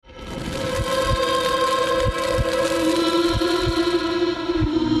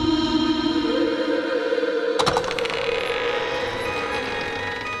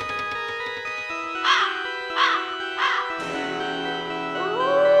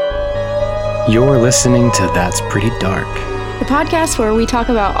You're listening to That's Pretty Dark, the podcast where we talk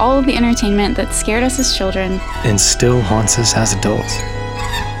about all of the entertainment that scared us as children and still haunts us as adults.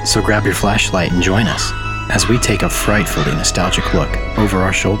 So grab your flashlight and join us as we take a frightfully nostalgic look over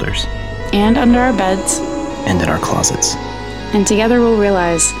our shoulders and under our beds. And in our closets. And together we'll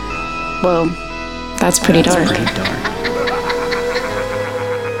realize, whoa, that's pretty dark. Pretty dark.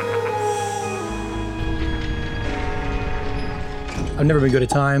 I've never been good at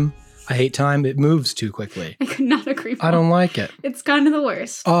time. I hate time. It moves too quickly. I could not agree more. I don't like it. It's kind of the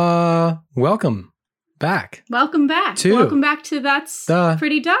worst. Welcome back. Welcome back. Welcome back to That's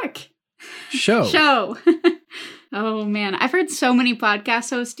Pretty Dark. Show. Oh, man. I've heard so many podcast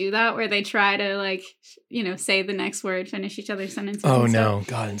hosts do that where they try to, say the next word, finish each other's sentences. Oh, no.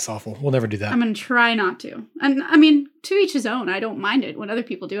 God, it's awful. We'll never do that. I'm going to try not to. And, I mean, to each his own. I don't mind it when other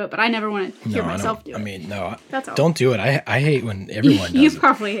people do it, but I never want to hear myself do it. I mean, no. That's all. Don't do it. I hate when everyone does it. You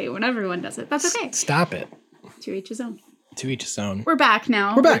probably hate when everyone does it. That's okay. Stop it. To each his own. To each his own. We're back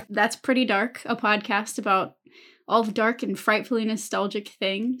now. We're back. That's Pretty Dark, a podcast about all the dark and frightfully nostalgic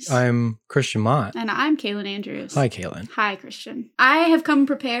things. I'm Christian Mott. And I'm Kaylin Andrews. Hi, Kaylin. Hi, Christian. I have come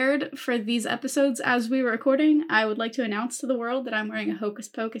prepared for these episodes as we were recording. I would like to announce to the world that I'm wearing a Hocus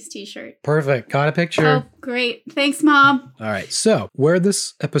Pocus t-shirt. Perfect. Got a picture. Oh, great. Thanks, Mom. All right. So, where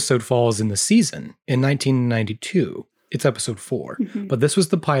this episode falls in the season, in 1992, it's episode 4. Mm-hmm. But this was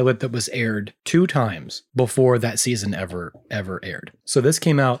the pilot that was aired 2 times before that season ever aired. So this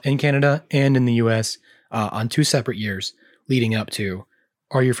came out in Canada and in the US on 2 separate years leading up to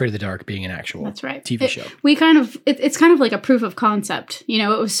Are You Afraid of the Dark being an actual TV show. It's kind of like a proof of concept. You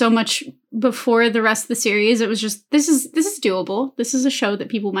know, it was so much before the rest of the series. It was just, this is doable. This is a show that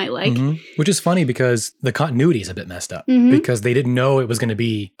people might like. Mm-hmm. Which is funny because the continuity is a bit messed up because they didn't know it was going to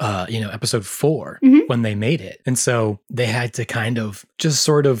be, episode 4 when they made it. And so they had to kind of just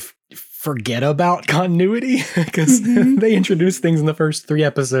sort of forget about continuity because they introduced things in the first 3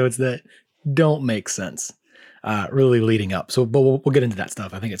 episodes that don't make sense really leading up. So, but we'll get into that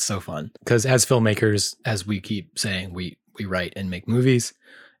stuff. I think it's so fun because as filmmakers, as we keep saying, we write and make movies.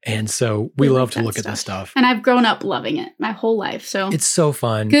 And so we love to look at this stuff. And I've grown up loving it my whole life. So it's so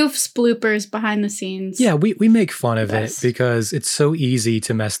fun. Goofs, bloopers, behind the scenes. Yeah, we make fun of it because it's so easy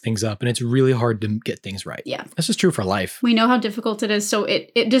to mess things up and it's really hard to get things right. Yeah. That's just true for life. We know how difficult it is. So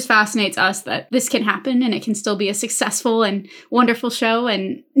it just fascinates us that this can happen and it can still be a successful and wonderful show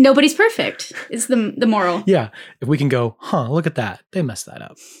and nobody's perfect is the moral. Yeah. If we can go, look at that. They messed that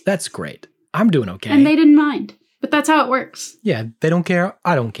up. That's great. I'm doing okay. And they didn't mind. But that's how it works. Yeah, they don't care.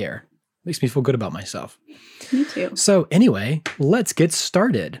 I don't care. Makes me feel good about myself. Me too. So anyway, let's get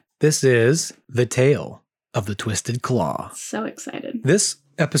started. This is The Tale of the Twisted Claw. So excited. This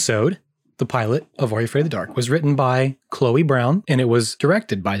episode, the pilot of Are You Afraid of the Dark, was written by Chloe Brown, and it was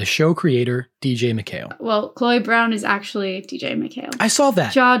directed by the show creator, DJ MacHale. Well, Chloe Brown is actually DJ MacHale. I saw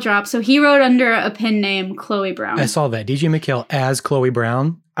that. Jaw drop. So he wrote under a pen name, Chloe Brown. I saw that. DJ MacHale as Chloe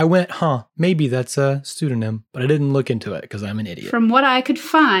Brown. I went, maybe that's a pseudonym, but I didn't look into it because I'm an idiot. From what I could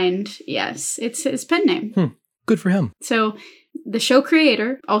find, yes, it's his pen name. Good for him. So the show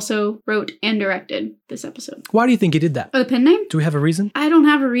creator also wrote and directed this episode. Why do you think he did that? Oh, the pen name? Do we have a reason? I don't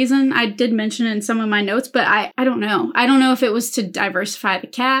have a reason. I did mention it in some of my notes, but I don't know. I don't know if it was to diversify the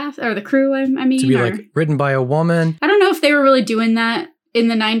cast or the crew, I mean. To be written by a woman. I don't know if they were really doing that in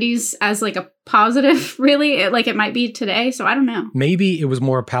the 90s as a positive, really, it might be today. So I don't know. Maybe it was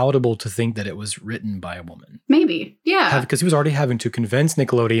more palatable to think that it was written by a woman. Maybe. Yeah. Because he was already having to convince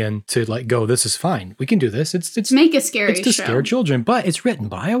Nickelodeon to go, this is fine. We can do this. It's make a scary show. It's to scare children, but it's written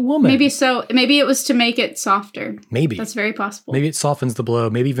by a woman. Maybe so. Maybe it was to make it softer. Maybe. That's very possible. Maybe it softens the blow,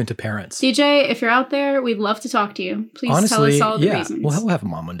 maybe even to parents. DJ, if you're out there, we'd love to talk to you. Please honestly, tell us all the reasons. We'll have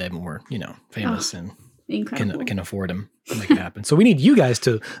him on one day when we're, famous and incredible. Can afford him to make it happen. So we need you guys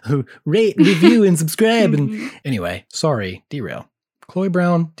to rate, review, and subscribe. And anyway, sorry, derail. Chloe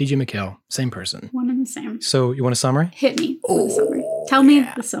Brown, DJ MacHale, same person. One and the same. So you want a summary? Hit me with the summary. Tell me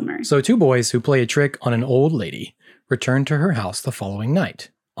the summary. So 2 boys who play a trick on an old lady return to her house the following night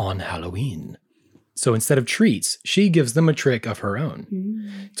on Halloween. So instead of treats, she gives them a trick of her own.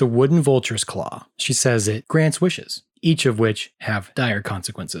 It's a wooden vulture's claw. She says it grants wishes, each of which have dire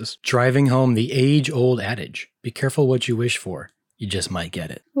consequences, driving home the age-old adage, be careful what you wish for, you just might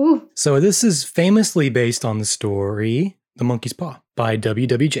get it. Ooh. So this is famously based on the story The Monkey's Paw by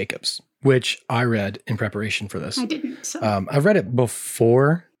W.W. Jacobs, which I read in preparation for this. I didn't. So. I've read it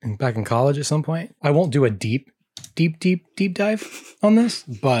before, back in college at some point. I won't do a deep dive on this,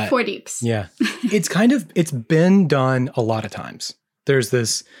 but 4 deeps. Yeah. It's been done a lot of times. there's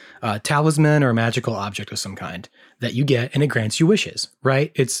this talisman or magical object of some kind that you get and it grants you wishes,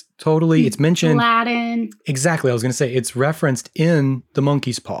 right? It's mentioned. Aladdin. Exactly. I was going to say it's referenced in The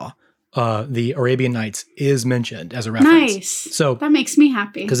Monkey's Paw. The Arabian Nights is mentioned as a reference. Nice. So that makes me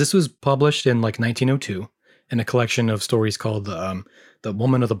happy. Because this was published in like 1902 in a collection of stories called The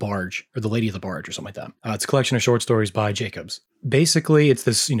Woman of the Barge or The Lady of the Barge or something like that. It's a collection of short stories by Jacobs. Basically, it's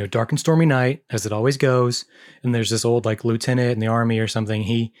this, dark and stormy night, as it always goes. And there's this old like lieutenant in the army or something.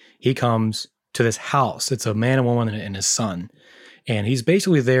 He comes to this house. It's a man and woman and his son. And he's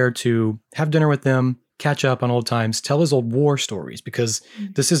basically there to have dinner with them, catch up on old times, tell his old war stories, because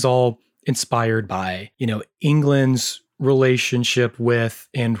this is all inspired by, England's relationship with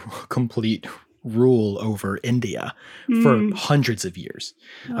and complete rule over India for hundreds of years.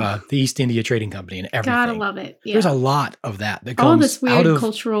 The East India Trading Company and everything. Gotta love it. Yeah. There's a lot of that comes all this weird out of,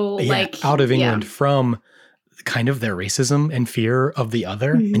 cultural, out of England from kind of their racism and fear of the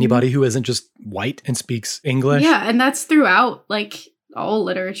other. Anybody who isn't just white and speaks English. Yeah, and that's throughout all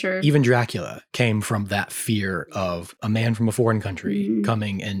literature. Even Dracula came from that fear of a man from a foreign country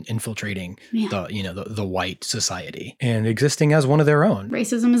coming and infiltrating the white society and existing as one of their own.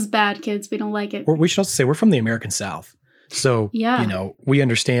 Racism is bad, kids. We don't like it. We should also say we're from the American South. So, we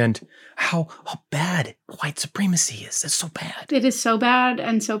understand how bad white supremacy is. It's so bad. It is so bad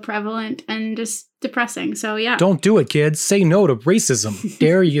and so prevalent and just depressing. So, yeah. Don't do it, kids. Say no to racism.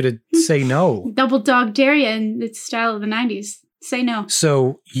 Dare you to say no. Double dog dare you in the style of the 90s. Say no.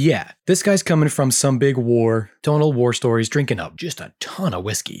 So, yeah, this guy's coming from some big war, telling old war stories, drinking up just a ton of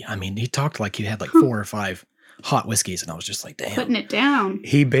whiskey. I mean, he talked like he had 4 or 5 hot whiskeys, and I was just like, damn. Putting it down.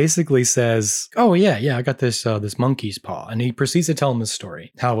 He basically says, oh, yeah, I got this monkey's paw. And he proceeds to tell him this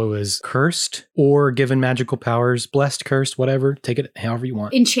story, how it was cursed or given magical powers, blessed, cursed, whatever. Take it however you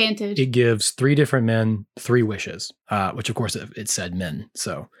want. Enchanted. It gives 3 different men 3 wishes, which, of course, it said men.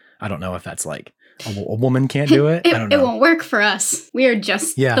 So I don't know if that's like a woman can't do it. I don't know. It won't work for us. We are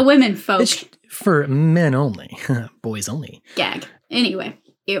just the women folk. It's for men only. Boys only. Gag. Anyway.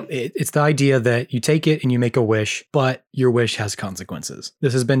 Ew. It's the idea that you take it and you make a wish, but your wish has consequences.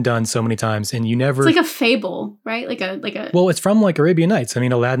 This has been done so many times, and you never. It's like a fable, right? Like a. Well, it's from Arabian Nights. I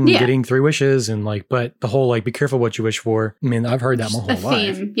mean, Aladdin getting 3 wishes, and but the whole be careful what you wish for. I mean, I've heard that my whole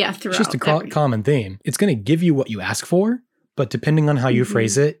life. Theme, yeah, throughout. It's just a common theme. It's going to give you what you ask for, but depending on how you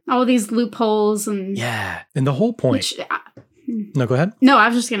phrase it, all these loopholes and and the whole point. No, go ahead. No, I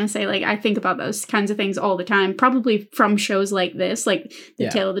was just going to say, I think about those kinds of things all the time, probably from shows like this, like The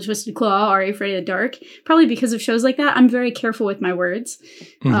Tale of the Twisted Claw, Are You Afraid of the Dark? Probably because of shows like that, I'm very careful with my words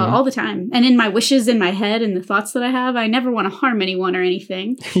all the time. And in my wishes in my head and the thoughts that I have, I never want to harm anyone or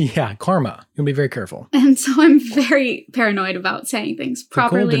anything. Yeah, karma. You'll be very careful. And so I'm very paranoid about saying things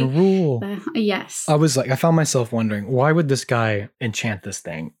properly. The golden rule. Yes. I found myself wondering, why would this guy enchant this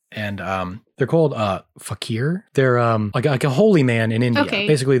thing? And they're called fakir. They're like a holy man in India. Okay.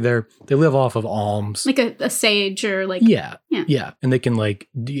 Basically, they live off of alms, like a sage or yeah, and they can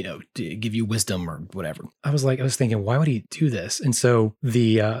give you wisdom or whatever. I was thinking, why would he do this? And so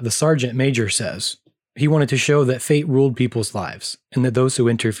the sergeant major says he wanted to show that fate ruled people's lives and that those who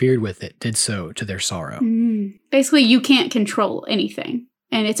interfered with it did so to their sorrow. Basically, you can't control anything,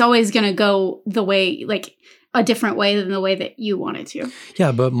 and it's always going to go the way a different way than the way that you want it to.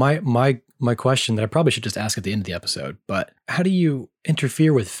 Yeah, but my question that I probably should just ask at the end of the episode, but how do you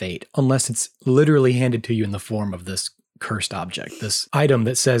interfere with fate unless it's literally handed to you in the form of this cursed object, this item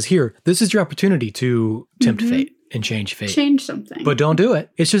that says, here, this is your opportunity to tempt fate and change fate. Change something. But don't do it.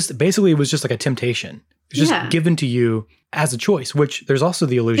 It's just, basically, it was just like a temptation. It's just given to you as a choice, which there's also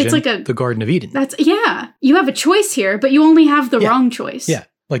the illusion, it's the Garden of Eden. You have a choice here, but you only have the wrong choice. Yeah.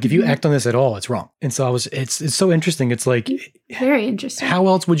 If you act on this at all, it's wrong. And so it's so interesting. It's very interesting. How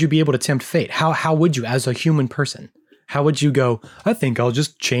else would you be able to tempt fate? How would you, as a human person, how would you go, I think I'll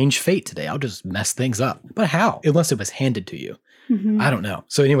just change fate today. I'll just mess things up. But how? Unless it was handed to you. I don't know.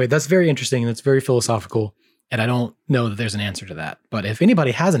 So anyway, that's very interesting and it's very philosophical. And I don't know that there's an answer to that. But if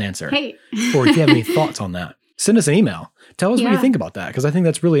anybody has an answer, or if you have any thoughts on that, send us an email. Tell us what you think about that, because I think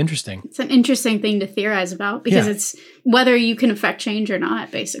that's really interesting. It's an interesting thing to theorize about, because it's whether you can affect change or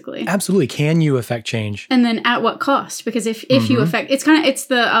not, basically. Absolutely. Can you affect change? And then at what cost? Because if you affect, it's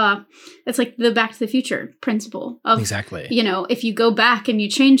like the Back to the Future principle of, exactly. If you go back and you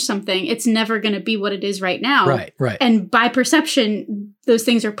change something, it's never going to be what it is right now. Right. And by perception, those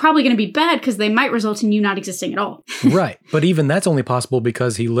things are probably going to be bad because they might result in you not existing at all. Right. But even that's only possible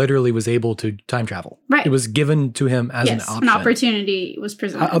because he literally was able to time travel. Right. It was given to him as an option. An opportunity was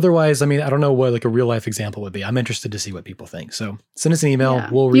presented. Otherwise, I mean, I don't know what like a real life example would be. I'm interested to see what people think. So send us an email. Yeah.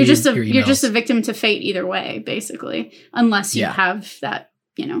 We'll read your emails. You're just a victim to fate either way, basically, unless you have that,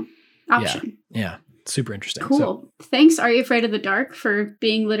 option. Yeah. Super interesting. Cool. So, thanks, Are You Afraid of the Dark, for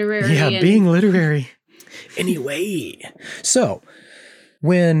being literary. Yeah, being literary. Anyway, so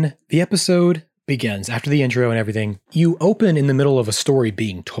when the episode begins, after the intro and everything, you open in the middle of a story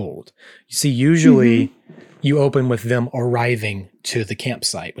being told. You see, usually you open with them arriving to the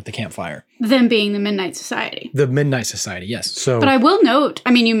campsite with the campfire. Them being the Midnight Society. The Midnight Society, yes. So, but I will note,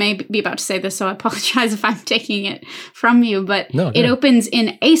 I mean, you may be about to say this, so I apologize if I'm taking it from you, but it opens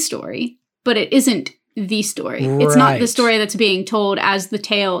in a story, but it isn't the story. Right. It's not the story that's being told as the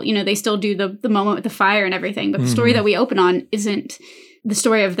tale. They still do the moment with the fire and everything, but the story that we open on isn't the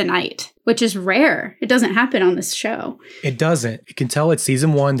story of the night, which is rare. It doesn't happen on this show. It doesn't. You can tell it's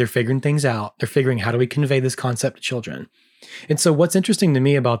season 1. They're figuring things out. They're figuring how do we convey this concept to children. And so what's interesting to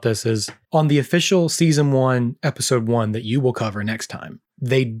me about this is on the official season 1, episode 1 that you will cover next time,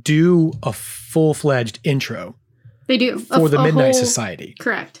 they do a full-fledged intro. They do. For the Midnight Society.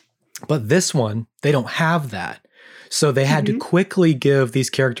 Correct. But this one, they don't have that. So they had to quickly give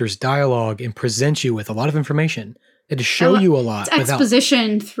these characters dialogue and present you with a lot of information. They had to show you a lot. It's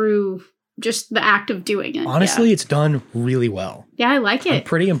exposition through just the act of doing it. Honestly, it's done really well. Yeah, I like it. I'm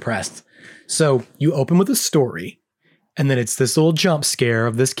pretty impressed. So you open with a story, and then it's this little jump scare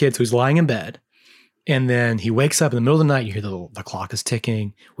of this kid who's lying in bed. And then he wakes up in the middle of the night. You hear the clock is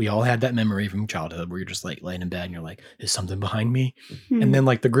ticking. We all had that memory from childhood where you're just like laying in bed and you're like, is something behind me? And then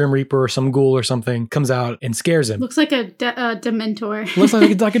like the Grim Reaper or some ghoul or something comes out and scares him. Looks like a Dementor. Looks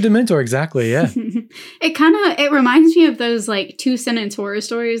like a Dementor, exactly, yeah. It reminds me of those like 2-sentence horror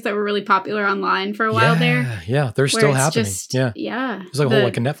stories that were really popular online for a while there. Yeah, they're still happening. Yeah. It's like a whole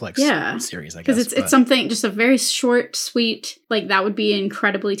like a Netflix series, I guess. Because it's something, just a very short, sweet, like that would be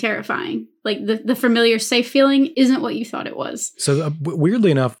incredibly terrifying. Like the familiar, safe feeling isn't what you thought it was. So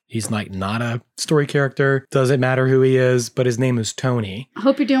weirdly enough, he's like not a story character. Doesn't matter who he is, but his name is Tony. I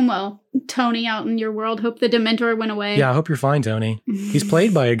hope you're doing well, Tony, out in your world. Hope the Dementor went away. Yeah, I hope you're fine, Tony. He's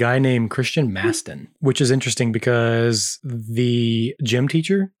played by a guy named Christian Maston, which is interesting because the gym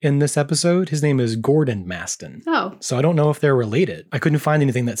teacher in this episode, his name is Gordon Maston. Oh. So I don't know if they're related. I couldn't find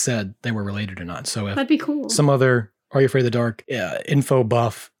anything that said they were related or not. So if that'd be cool. Some other Are You Afraid of the Dark info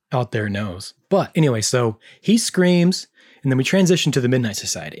buff out there knows. But anyway, so he screams, and then we transition to the Midnight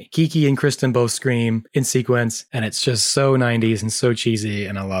Society. Kiki and Kristen both scream in sequence, and it's just so 90s and so cheesy,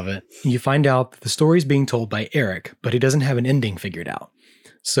 and I love it. And you find out that the story's being told by Eric, but he doesn't have an ending figured out.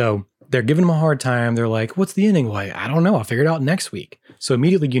 So they're giving him a hard time. They're like, what's the ending? Well, I don't know. I'll figure it out next week. So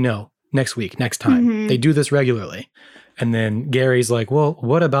immediately next week, next time. They do this regularly. And then Gary's like, well,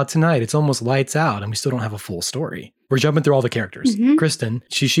 what about tonight? It's almost lights out, and we still don't have a full story. We're jumping through all the characters. Kristen,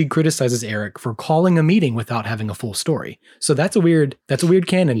 she criticizes Eric for calling a meeting without having a full story. So that's a weird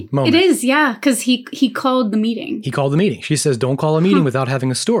canon moment. It is, yeah, because he called the meeting. He called the meeting. She says, don't call a meeting without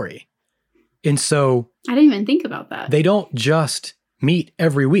having a story. And so I didn't even think about that. They don't just meet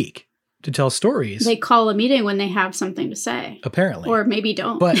every week to tell stories. They call a meeting when they have something to say. Apparently. Or maybe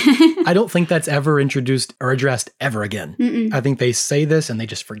don't. But I don't think that's ever introduced or addressed ever again. I think they say this and they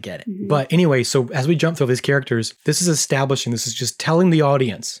just forget it. But anyway, so as we jump through these characters, this is just telling the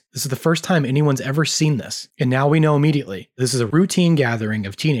audience, this is the first time anyone's ever seen this. And now we know immediately, this is a routine gathering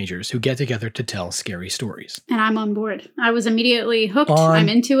of teenagers who get together to tell scary stories. And I'm on board. I was immediately hooked. I'm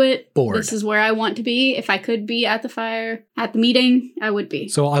into it. Board. This is where I want to be. If I could be at the fire, at the meeting, I would be.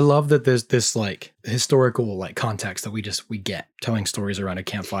 So I love that there's this like historical like context that we get telling stories around a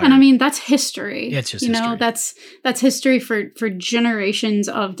campfire. And I mean, that's history. Yeah, it's just history. That's history for generations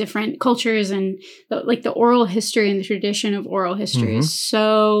of different cultures, and the oral history and the tradition of oral history is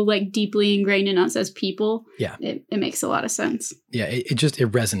so like deeply ingrained in us as people. Yeah. It makes a lot of sense. Yeah, it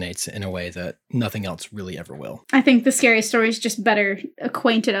resonates in a way that nothing else really ever will. I think the scary stories just better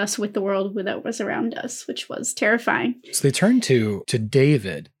acquainted us with the world that was around us, which was terrifying. So they turn to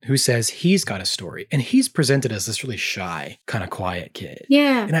David, who says he's got a story, and he's presented as this really shy, kind of quiet kid.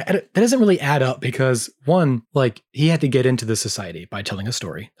 Yeah. And that doesn't really add up because, one, like he had to get into the society by telling a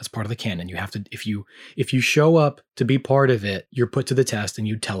story. That's part of the canon. You have to, if you show up to be part of it, you're put to the test and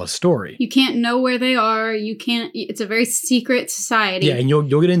you tell a story. You can't know where they are. You can't, it's a very secret society. Yeah, and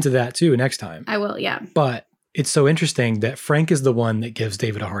you'll get into that too next time. I will, yeah. But it's so interesting that Frank is the one that gives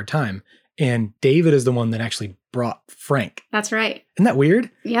David a hard time. And David is the one that actually brought Frank. That's right. Isn't that weird?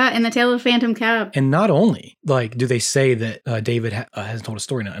 Yeah, in the Tale of the Phantom Cab. And not only do they say that David hasn't told a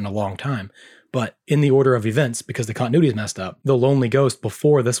story in a long time, but in the order of events, because the continuity is messed up, the Lonely Ghost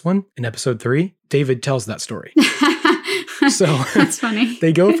before this one in episode 3, David tells that story. So that's funny.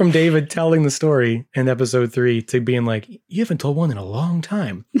 They go from David telling the story in episode 3 to being like, you haven't told one in a long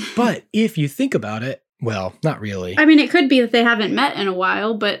time. But if you think about it, well, not really. I mean, it could be that they haven't met in a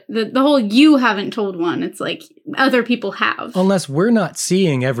while, but the whole you haven't told one, it's like other people have. Unless we're not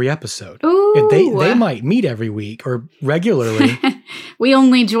seeing every episode. Ooh. They might meet every week or regularly. We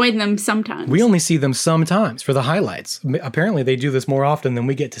only join them sometimes. We only see them sometimes for the highlights. Apparently, they do this more often than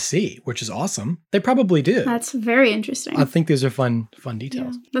we get to see, which is awesome. They probably do. That's very interesting. I think these are fun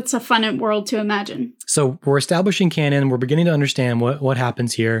details. Yeah. That's a fun world to imagine. So we're establishing canon. We're beginning to understand what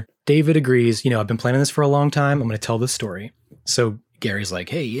happens here. David agrees, I've been planning this for a long time. I'm going to tell this story. So Gary's like,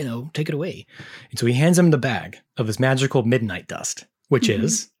 hey, take it away. And so he hands him the bag of this magical midnight dust, which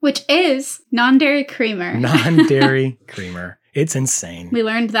is non-dairy creamer. Non-dairy creamer. It's insane. We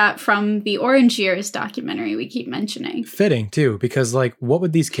learned that from the Orange Years documentary we keep mentioning. Fitting, too, because, what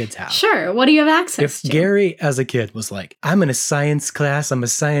would these kids have? Sure. What do you have access to? If Gary, as a kid, was like, I'm in a science class, I'm a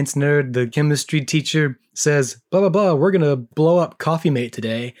science nerd, the chemistry teacher says, blah, blah, blah, we're going to blow up Coffee Mate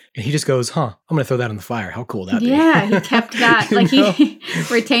today. And he just goes, I'm going to throw that in the fire. How cool would that be? Yeah, he kept that. He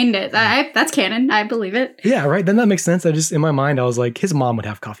retained it. That's canon. I believe it. Yeah, right. Then that makes sense. In my mind, I was like, his mom would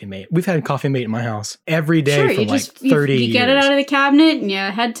have Coffee Mate. We've had Coffee Mate in my house every day for 30 years. You get it out of the cabinet and you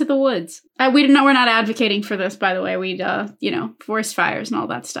head to the woods. We're not advocating for this, by the way. We'd, forest fires and all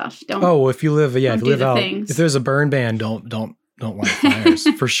that stuff. Don't. Oh, if you live out, things. If there's a burn ban, don't light fires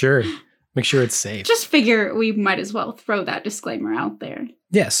for sure. Make sure it's safe. Just figure we might as well throw that disclaimer out there.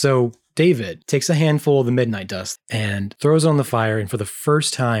 Yeah, so David takes a handful of the midnight dust and throws it on the fire. And for the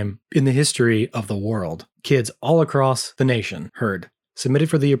first time in the history of the world, kids all across the nation heard, submitted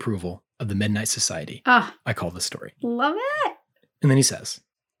for the approval of the Midnight Society. I call this story. Love it. And then he says,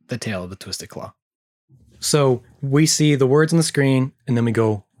 the tale of the Twisted Claw. So we see the words on the screen and then we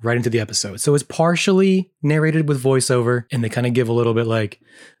go right into the episode. So it's partially narrated with voiceover, and they kind of give a little bit like,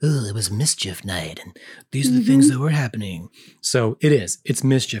 oh, it was Mischief Night, and these are the things that were happening. So it's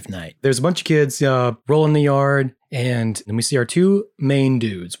Mischief Night. There's a bunch of kids rolling the yard, and then we see our two main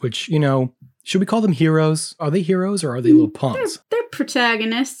dudes, which, should we call them heroes? Are they heroes or are they little punks? They're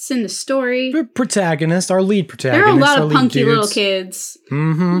protagonists in the story. They're protagonists, our lead protagonists. There are a lot of punky little kids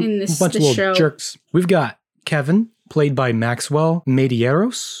in this bunch of little show. Jerks. We've got Kevin, played by Maxwell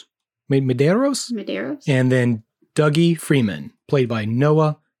Medeiros. And then Dougie Freeman, played by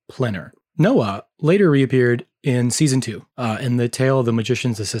Noah Plenner. Noah later reappeared in season 2 in The Tale of the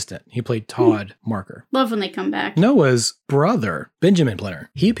Magician's Assistant. He played Todd Marker. Love when they come back. Noah's brother, Benjamin Plenner,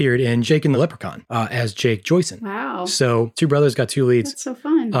 he appeared in Jake and the Leprechaun as Jake Joyson. Wow. So 2 brothers got 2 leads. That's so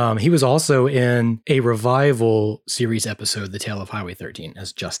fun. He was also in a revival series episode, The Tale of Highway 13,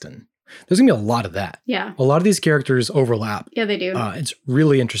 as Justin. There's going to be a lot of that. Yeah. A lot of these characters overlap. Yeah, they do. It's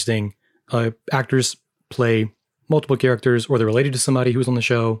really interesting. Actors play multiple characters or they're related to somebody who's on the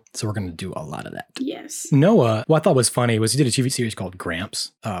show. So we're going to do a lot of that. Yes. Noah, what I thought was funny was he did a TV series called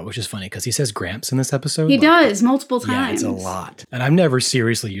Gramps, which is funny because he says Gramps in this episode. He does multiple times. Yeah, it's a lot. And I've never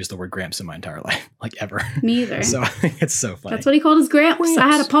seriously used the word Gramps in my entire life, ever. Me either. So I think it's so funny. That's what he called his Gramps. I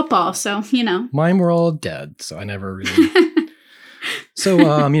had a pawpaw, so, Mine were all dead, so I never really... So,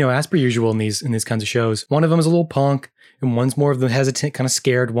 as per usual in these kinds of shows, one of them is a little punk and one's more of the hesitant, kind of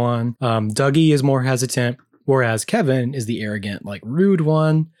scared one. Dougie is more hesitant, whereas Kevin is the arrogant, rude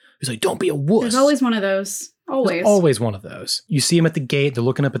one who's like, don't be a wuss. There's always one of those. Always. There's always one of those. You see him at the gate, they're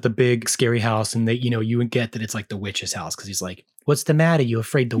looking up at the big scary house and you get that it's like the witch's house because he's like, what's the matter? You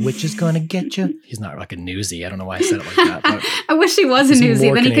afraid the witch is going to get you? He's not like a newsie. I don't know why I said it like that. But I wish he was a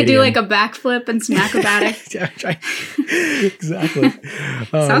newsie. Then he could do a backflip and some acrobatics. Yeah, exactly.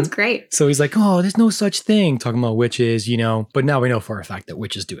 Sounds great. So he's like, oh, there's no such thing. Talking about witches, But now we know for a fact that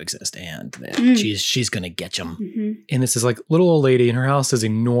witches do exist and she's going to get them. Mm-hmm. And this is little old lady and her house is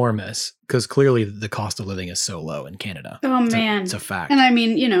enormous because clearly the cost of living is so low in Canada. Oh, man. It's a fact. And I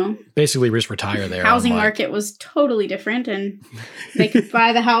mean, basically just retire there. Housing market was totally different and they could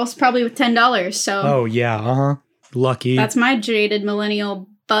buy the house probably with $10. So. Oh, yeah. Lucky. That's my jaded millennial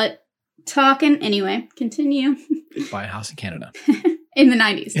butt talking. Anyway, continue. Buy a house in Canada. In the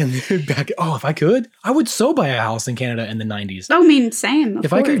 90s. If I could, I would so buy a house in Canada in the 90s. Oh, I mean, same.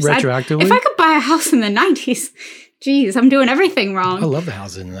 If I could retroactively. If I could buy a house in the 90s, geez, I'm doing everything wrong. I love the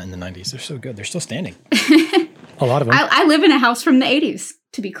houses in the 90s. They're so good. They're still standing. A lot of them. I live in a house from the 80s,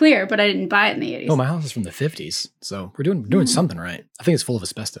 to be clear, but I didn't buy it in the 80s. Oh, my house is from the 50s. So we're doing something right. I think it's full of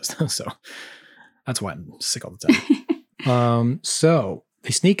asbestos. So that's why I'm sick all the time. So they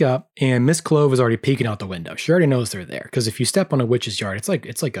sneak up and Miss Clove is already peeking out the window. She already knows they're there. Because if you step on a witch's yard, it's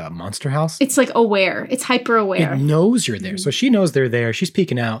like a monster house. It's like aware. It's hyper aware. It knows you're there. So she knows they're there. She's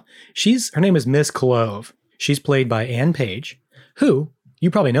peeking out. Her name is Miss Clove. She's played by Anne Page, who, you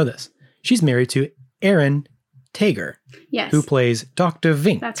probably know this. She's married to Aaron Tager. Yes. Who plays Dr.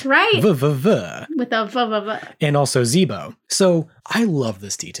 Vink. That's right. With a v. And also Zebo. So I love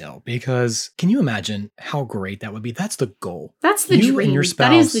this detail because can you imagine how great that would be? That's the goal. That's the dream. And your spouse,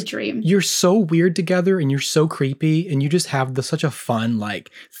 that is the dream. You're so weird together and you're so creepy and you just have such a fun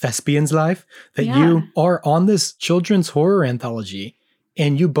like thespian's life that you are on this children's horror anthology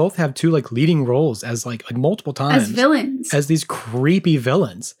and you both have two like leading roles as like multiple times. As villains. As these creepy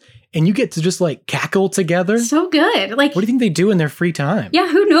villains. And you get to just like cackle together. So good. Like, what do you think they do in their free time? Yeah,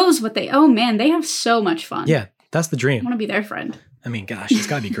 who knows what oh man, they have so much fun. Yeah, that's the dream. I want to be their friend. I mean, gosh, it's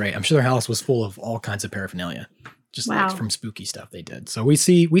got to be great. I'm sure their house was full of all kinds of paraphernalia. Just like from spooky stuff they did. So we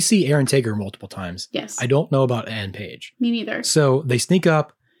see Aaron Tager multiple times. Yes. I don't know about Anne Page. Me neither. So they sneak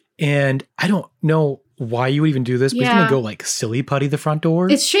up and I don't know why you would even do this, but he's going to go like silly putty the front door.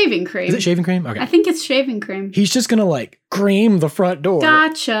 It's shaving cream. Is it shaving cream? Okay. I think it's shaving cream. He's just going to like cream the front door.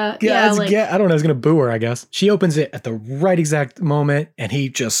 Gotcha. Yeah, I don't know. He's going to boo her, I guess. She opens it at the right exact moment and he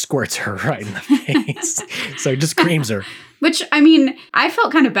just squirts her right in the face. So he just creams her. Which, I mean, I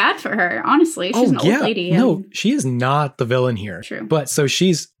felt kind of bad for her, honestly. She's an old lady. No, she is not the villain here. True. But so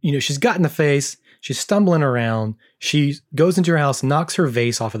she's got in the face. She's stumbling around. She goes into her house, knocks her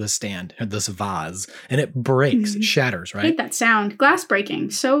vase off of the stand, this vase, and it breaks, it shatters, right? I hate that sound. Glass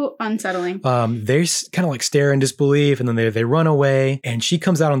breaking. So unsettling. They kind of like stare in disbelief, and then they run away, and she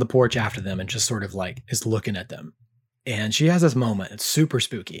comes out on the porch after them and just sort of like is looking at them. And she has this moment. It's super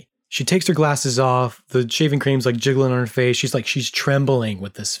spooky. She takes her glasses off. The shaving cream's like jiggling on her face. She's trembling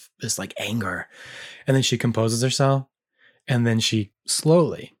with this like anger. And then she composes herself, and then she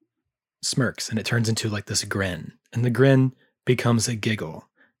slowly smirks and it turns into like this grin, and the grin becomes a giggle,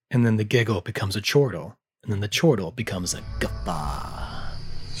 and then the giggle becomes a chortle, and then the chortle becomes a guffaw.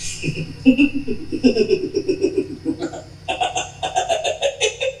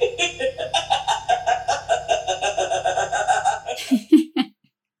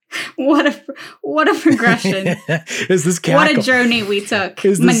 What a progression. Is this cackle? What a journey we took.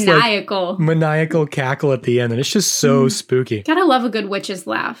 Is this maniacal. Like maniacal cackle at the end, and it's just so spooky. Gotta love a good witch's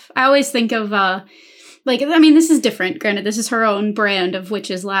laugh. I always think of this is different. Granted, this is her own brand of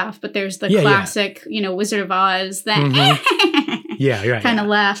witch's laugh, but there's the classic, Wizard of Oz, that kind of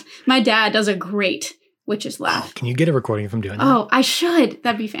laugh. My dad does a great witch's laugh. Oh, can you get a recording of him doing that? Oh, I should.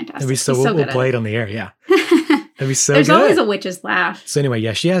 That'd be fantastic. We'll play it on the air, yeah. That'd be so There's good. always a witch's laugh. So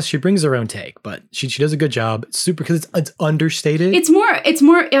anyway, she brings her own take, but she does a good job. It's super because it's understated. It's more, I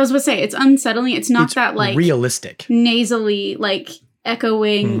was going to say, it's unsettling. It's not that like realistic, nasally, like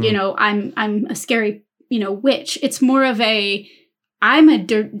echoing, I'm a scary, witch. It's more of I'm a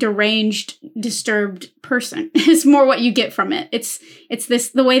deranged, disturbed person. It's more what you get from it. It's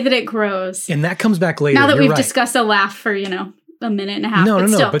the way that it grows. And that comes back later. Now that we've discussed a laugh for, a minute and a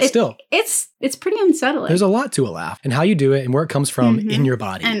half. But still. It's pretty unsettling. There's a lot to a laugh and how you do it and where it comes from in your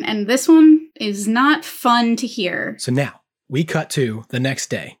body. And this one is not fun to hear. So now we cut to the next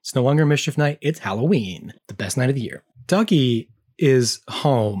day. It's no longer Mischief Night. It's Halloween, the best night of the year. Dougie is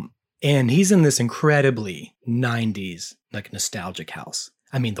home and he's in this incredibly 90s, like nostalgic house.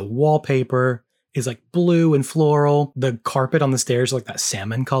 I mean, the wallpaper is like blue and floral. The carpet on the stairs is like that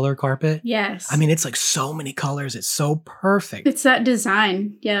salmon color carpet. Yes. I mean, it's like so many colors. It's so perfect. It's that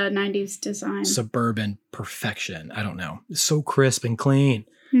design. Yeah, 90s design. Suburban perfection. I don't know. It's so crisp and clean.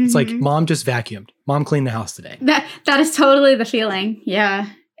 It's like mom just vacuumed. Mom cleaned the house today. That is totally the feeling. Yeah.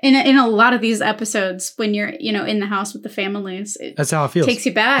 In a lot of these episodes, when you're, in the house with the families, that's how it feels. Takes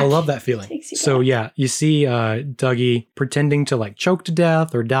you back. I love that feeling. So yeah, you see Dougie pretending to like choke to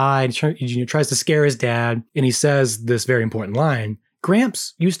death or die. He tries to scare his dad, and he says this very important line.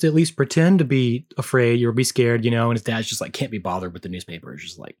 Gramps used to at least pretend to be afraid or be scared, and his dad's just like can't be bothered with the newspaper. It's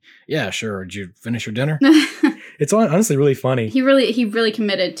just like, yeah, sure. Did you finish your dinner? It's honestly really funny. He really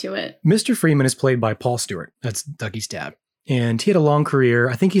committed to it. Mr. Freeman is played by Paul Stewart. That's Dougie's dad. And he had a long career.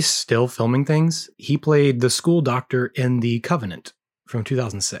 I think he's still filming things. He played the school doctor in The Covenant from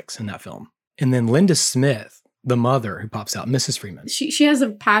 2006 in that film. And then Linda Smith, the mother who pops out, Mrs. Freeman. She has a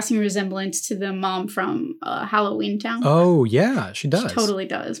passing resemblance to the mom from Halloween Town. Oh, yeah, she does. She totally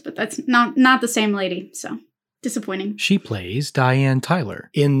does, but that's not the same lady, so. Disappointing. She plays Diane Tyler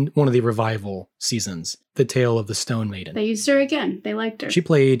in one of the revival seasons, The Tale of the Stone Maiden. They used her again. They liked her. She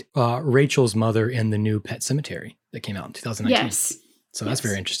played Rachel's mother in the new Pet Sematary that came out in 2019. Yes. So that's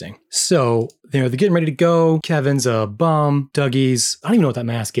very interesting. So, they're getting ready to go. Kevin's a bum. Dougie's, I don't even know what that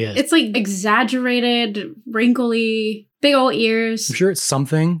mask is. It's like exaggerated, wrinkly, big old ears. I'm sure it's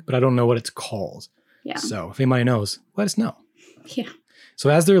something, but I don't know what it's called. Yeah. So, if anybody knows, let us know. Yeah. So,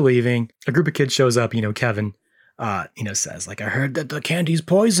 as they're leaving, a group of kids shows up. Kevin, says, like, I heard that the candy's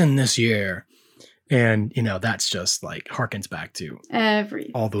poison this year. And, that's just like harkens back to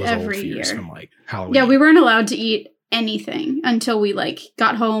all those old fears year. from like Halloween. Yeah, we weren't allowed to eat anything until we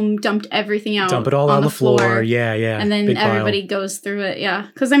got home, dumped everything out. Dump it all on the floor. Yeah. And then Big everybody goes through it. Yeah.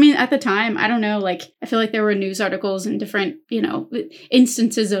 Because at the time, I don't know, I feel like there were news articles and different,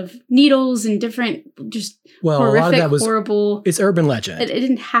 instances of needles and different just horrific, a lot of that was horrible. It's urban legend. It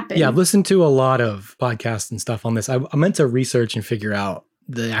didn't happen. Yeah, I've listened to a lot of podcasts and stuff on this. I meant to research and figure out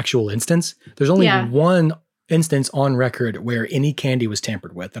the actual instance. There's only one instance on record where any candy was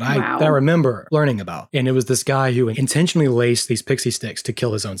tampered with that I remember learning about. And it was this guy who intentionally laced these pixie sticks to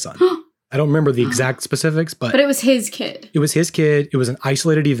kill his own son. I don't remember the exact specifics, but it was his kid. It was his kid. It was an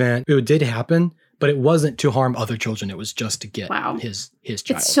isolated event. It did happen, but it wasn't to harm other children. It was just to get his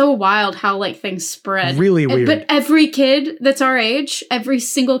child. It's so wild how things spread. Really weird. But every kid that's our age, every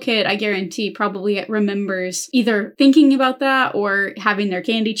single kid, I guarantee, probably remembers either thinking about that or having their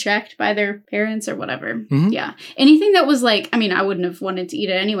candy checked by their parents or whatever. Mm-hmm. Yeah. Anything that was I wouldn't have wanted to eat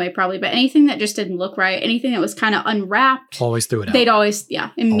it anyway, probably, but anything that just didn't look right, anything that was kind of unwrapped. Always threw it out. They'd always,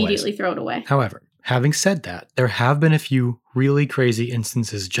 immediately throw it away. However, having said that, there have been a few really crazy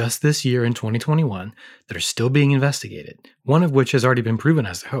instances just this year in 2021 that are still being investigated, one of which has already been proven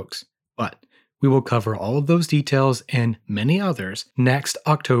as a hoax. But we will cover all of those details and many others next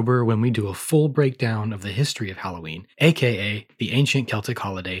October when we do a full breakdown of the history of Halloween, aka the ancient Celtic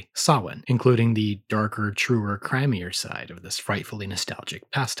holiday Samhain, including the darker, truer, crimier side of this frightfully nostalgic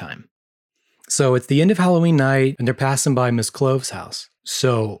pastime. So it's the end of Halloween night, and they're passing by Miss Clove's house.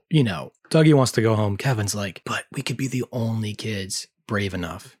 So, Dougie wants to go home. Kevin's like, but we could be the only kids brave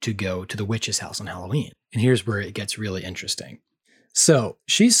enough to go to the witch's house on Halloween. And here's where it gets really interesting. So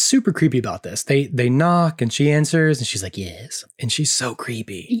she's super creepy about this. They knock and she answers and she's like, yes. And she's so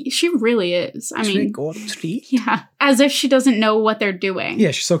creepy. She really is. Treat? Yeah. As if she doesn't know what they're doing.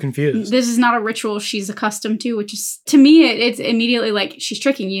 Yeah, she's so confused. This is not a ritual she's accustomed to, which is, to me, it's immediately like, she's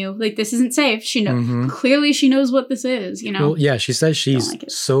tricking you. This isn't safe. She knows. Clearly she knows what this is, Well, yeah, she says she's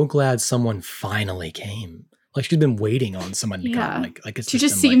so glad someone finally came. She's been waiting on someone to come. She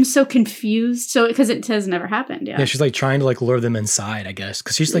just seems so confused. So because it has never happened. Yeah. Yeah. She's trying to lure them inside, I guess.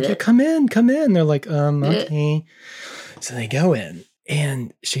 Because she's like, yeah, come in. They're like, okay. So they go in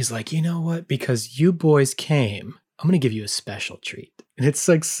and she's like, you know what? Because you boys came, I'm going to give you a special treat. And it's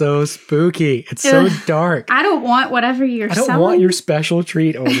so spooky. It's so dark. I don't want whatever you're selling. I don't want your special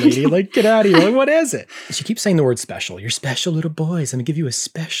treat, old lady. Get out of here. What is it? She keeps saying the word special. You're special little boys. I'm going to give you a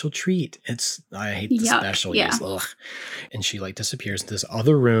special treat. I hate the special. Yeah. Ugh. And she disappears into this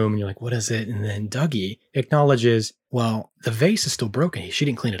other room. And you're like, what is it? And then Dougie acknowledges, well, the vase is still broken. She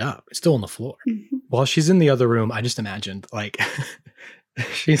didn't clean it up. It's still on the floor. Mm-hmm. While she's in the other room, I just imagined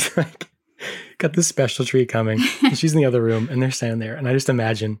she's got this special treat coming. And she's in the other room and they're standing there. And I just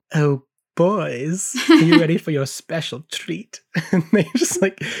imagine, oh, boys, are you ready for your special treat? And they just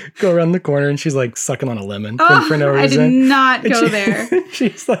go around the corner and she's sucking on a lemon for no reason. I did not go there.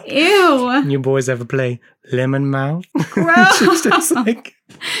 She's like, ew. You boys ever play lemon mouth? Gross. She's just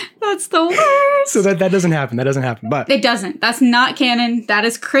that's the worst. So that doesn't happen. That doesn't happen. But it doesn't. That's not canon. That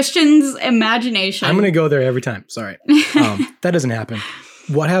is Christian's imagination. I'm going to go there every time. Sorry. That doesn't happen.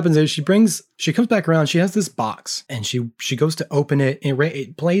 What happens is she comes back around. She has this box and she goes to open it and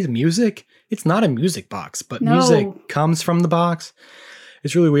it plays music. It's not a music box, but music comes from the box.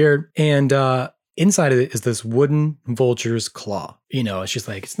 It's really weird. And inside of it is this wooden vulture's claw. She's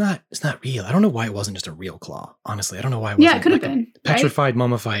like, it's not real. I don't know why it wasn't just a real claw. Honestly, I don't know why it wasn't. Yeah, it could have been. Petrified,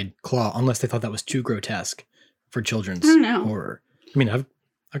 mummified claw, unless they thought that was too grotesque for children's horror.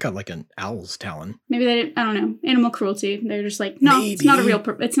 I got an owl's talon. Maybe they didn't, I don't know. Animal cruelty. They're just no, maybe. It's not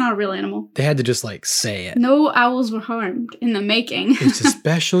a real animal. They had to just say it. No owls were harmed in the making. It's a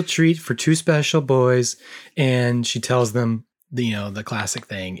special treat for two special boys. And she tells them, the classic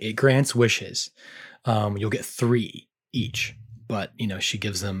thing. It grants wishes. You'll get 3 each. But, she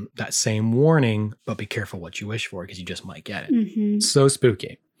gives them that same warning, but be careful what you wish for because you just might get it. Mm-hmm. So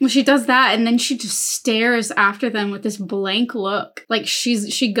spooky. Well, she does that, and then she just stares after them with this blank look, like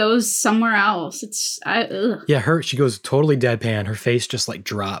she goes somewhere else. Yeah, she goes totally deadpan. Her face just like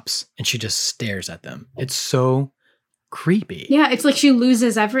drops, and she just stares at them. It's so creepy. Yeah, it's like she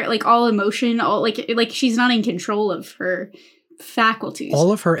loses all emotion, all like she's not in control of her faculties.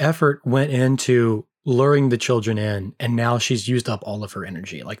 All of her effort went into luring the children in, and now she's used up all of her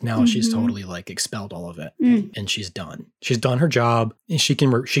energy. Like now she's totally like expelled all of it, and she's done. She's done her job, and she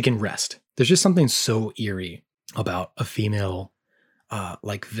can rest. There's just something so eerie about a female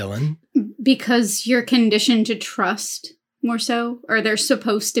like villain, because you're conditioned to trust more so, or they're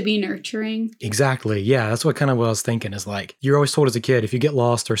supposed to be nurturing. Exactly. Yeah, that's what I was thinking, is like, you're always told as a kid, if you get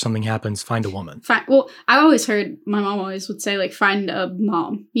lost or something happens, find a woman. Well, I always heard, my mom always would say, like, find a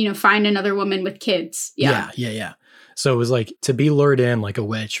mom, find another woman with kids. Yeah. So it was like to be lured in like a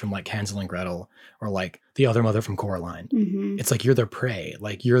witch from like Hansel and Gretel, or like the other mother from Coraline. It's like you're their prey,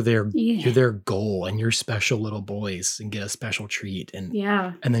 like you're their goal, and you're special little boys and get a special treat. And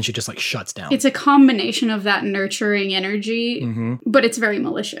then she just like shuts down. It's a combination of that nurturing energy, but it's very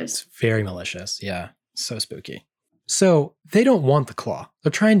malicious. It's very malicious. Yeah. So spooky. So they don't want the claw.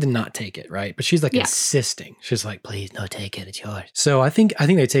 They're trying to not take it, right? But she's like insisting. She's like, please, no, take it. It's yours. So I think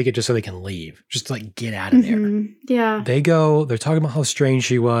they take it just so they can leave. Just to like get out of there. Yeah. They go, they're talking about how strange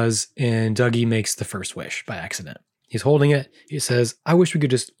she was, and Dougie makes the first wish by accident. He's holding it. He says, I wish we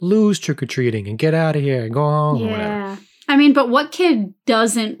could just lose trick-or-treating and get out of here and go home or whatever. I mean, but what kid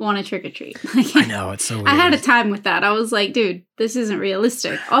doesn't want to trick or treat? I know, it's so weird. I had a time with that. I was like, dude, this isn't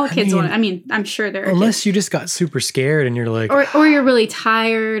realistic. All kids want it. I mean, I'm sure there are unless kids. You just got super scared and you're like... Or you're really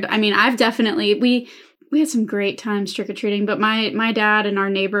tired. I mean, I've definitely... We had some great times trick-or-treating, but my dad and our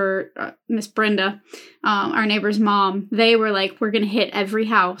neighbor, Miss Brenda, our neighbor's mom, they were like, we're going to hit every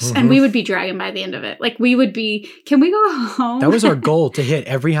house. And we would be dragging by the end of it. Like, we would be, can we go home? That was our goal, to hit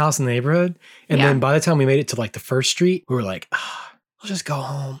every house in the neighborhood. And then by the time we made it to like the first street, we were like, we'll just go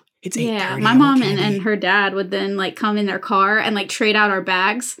home. It's 8:30. Yeah, my mom and her dad would then like come in their car and like trade out our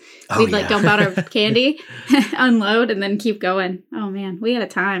bags. We'd like dump out our candy, unload, and then keep going. Oh man, we had a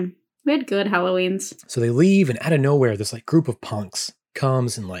time. We had good Halloweens. So they leave, and out of nowhere, this like group of punks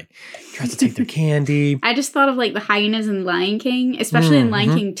comes and like tries to take their candy. I just thought of like the hyenas in Lion King, especially in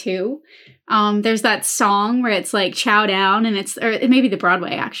Lion King 2. There's that song where it's like chow down, and it may be the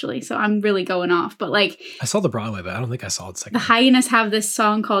Broadway actually. So I'm really going off, but like I saw the Broadway, but I don't think I saw the second. The hyenas have this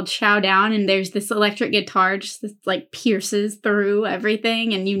song called Chow Down, and there's this electric guitar just that like pierces through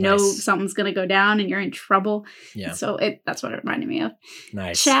everything, and know something's gonna go down, and you're in trouble. Yeah. So that's what it reminded me of.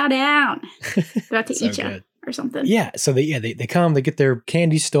 Nice. Chow down. About to eat you. Or something. Yeah. So they come, they get their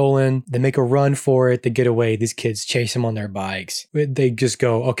candy stolen, they make a run for it, they get away. These kids chase them on their bikes. They just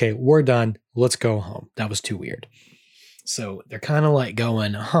go, okay, we're done. Let's go home. That was too weird. So they're kind of like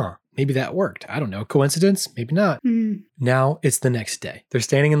going, maybe that worked. I don't know. Coincidence? Maybe not. Now it's the next day. They're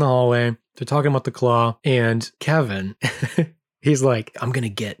standing in the hallway. They're talking about the claw, and Kevin, he's like, I'm going to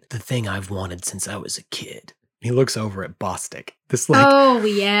get the thing I've wanted since I was a kid. He looks over at Bostic, this like,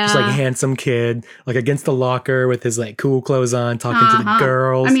 just like handsome kid, like against the locker with his like cool clothes on, talking to the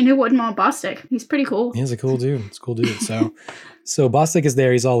girls. I mean, who wouldn't want Bostic? He's pretty cool. He's a cool dude. It's a cool dude. So Bostic is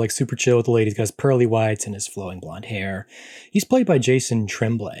there. He's all like super chill with the ladies. He's got his pearly whites and his flowing blonde hair. He's played by Jason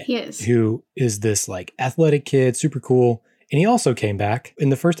Tremblay. He is. Who is this like athletic kid, super cool. And he also came back in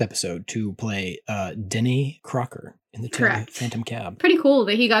the first episode to play Denny Crocker in the Phantom Cab. Pretty cool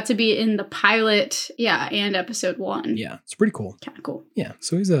that he got to be in the pilot, and episode 1. Yeah, it's pretty cool. Kind of cool. Yeah,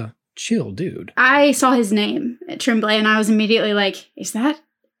 so he's a chill dude. I saw his name, Tremblay, and I was immediately like, is that?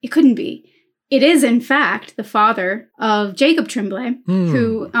 It couldn't be. It is, in fact, the father of Jacob Tremblay,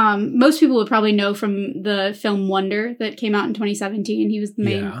 who most people would probably know from the film Wonder that came out in 2017. He was the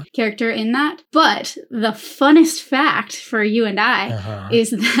main character in that. But the funnest fact for you and I is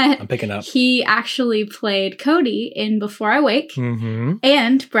that I'm picking up. He actually played Cody in Before I Wake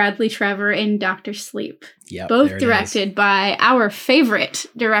and Bradley Trevor in Dr. Sleep. Yep, both directed by our favorite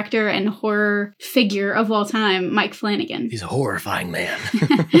director and horror figure of all time, Mike Flanagan. He's a horrifying man.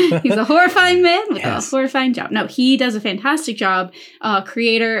 He's a horrifying man with a horrifying job. No, he does a fantastic job.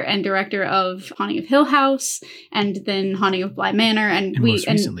 Creator and director of Haunting of Hill House, and then Haunting of Bly Manor, and most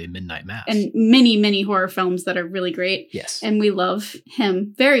recently Midnight Mass, and many horror films that are really great. Yes, and we love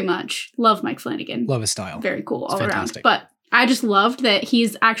him very much. Love Mike Flanagan. Love his style. Very cool all fantastic. around. But I just loved that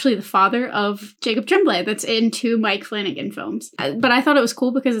he's actually the father of Jacob Tremblay that's in 2 Mike Flanagan films. But I thought it was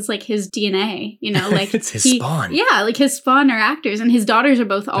cool because it's like his DNA, you know, like it's his spawn. Yeah, like his spawn are actors, and his daughters are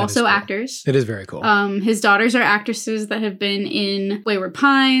both also actors. It is very cool. His daughters are actresses that have been in Wayward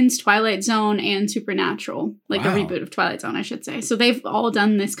Pines, Twilight Zone, and Supernatural, like a reboot of Twilight Zone, I should say. So they've all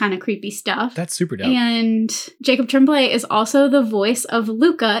done this kind of creepy stuff. That's super dope. And Jacob Tremblay is also the voice of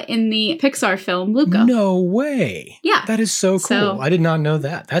Luca in the Pixar film Luca. No way. Yeah. That is so cool. I did not know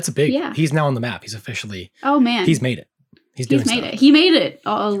that. That's a big, he's now on the map. He's officially, oh man. He's made it. He's made it. He made it.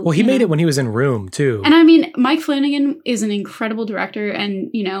 He made it when he was in Room too. And I mean, Mike Flanagan is an incredible director, and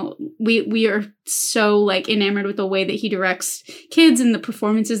you know, we are so like enamored with the way that he directs kids and the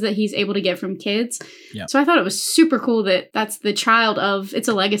performances that he's able to get from kids. Yeah. So I thought it was super cool that that's the child of, it's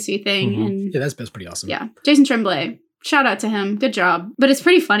a legacy thing. Mm-hmm. And yeah, that's pretty awesome. Yeah. Jason Tremblay. Shout out to him. Good job. But it's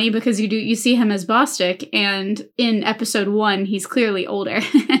pretty funny because you see him as Bostic, and in episode 1, he's clearly older.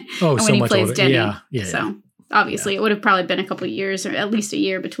 Oh, so much older. Denny. Yeah. So obviously it would have probably been a couple of years or at least a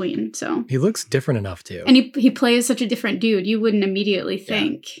year between. So he looks different enough too. And he plays such a different dude. You wouldn't immediately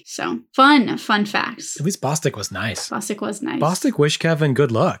think. Yeah. So fun facts. At least Bostic was nice. Bostic wished Kevin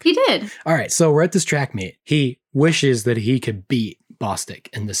good luck. He did. All right. So we're at this track meet. He wishes that he could beat Bostic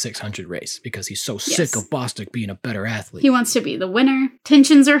in the 600 race because he's so sick of Bostic being a better athlete. He wants to be the winner.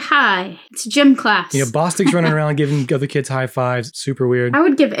 Tensions are high. It's gym class. You know, Bostic's running around giving other kids high fives. It's super weird. I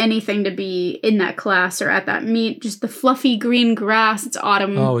would give anything to be in that class or at that meet. Just the fluffy green grass. It's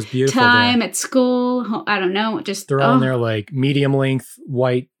autumn. Oh, it was beautiful time there. At school. I don't know. They're all in their like medium length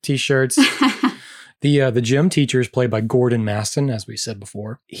white t-shirts. The gym teacher is played by Gordon Maston, as we said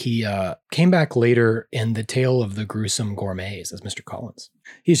before. He came back later in The Tale of the Gruesome Gourmets as Mr. Collins.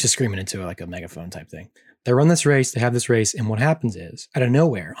 He's just screaming into like a megaphone type thing. They run this race, they have this race, and what happens is, out of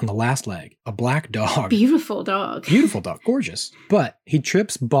nowhere, on the last leg, a black dog. Beautiful dog, gorgeous. But he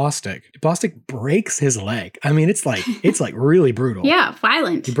trips Bostic. Bostic breaks his leg. I mean, it's like really brutal. Yeah,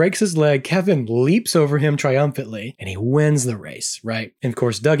 violent. He breaks his leg. Kevin leaps over him triumphantly, and he wins the race, right? And of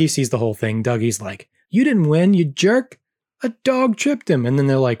course, Dougie sees the whole thing. Dougie's like, "You didn't win, you jerk. A dog tripped him." And then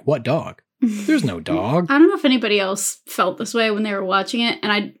they're like, "What dog? There's no dog." I don't know if anybody else felt this way when they were watching it.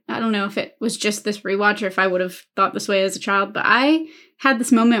 And I don't know if it was just this rewatch or if I would have thought this way as a child. But I had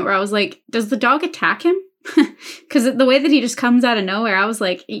this moment where I was like, does the dog attack him? Because the way that he just comes out of nowhere, I was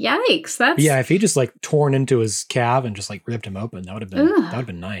like, yikes. Yeah, if he just like torn into his calf and just like ripped him open, that would have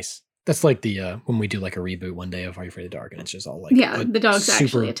been nice. That's like the when we do like a reboot one day of Are You Afraid of the Dark, and it's just all like the dogs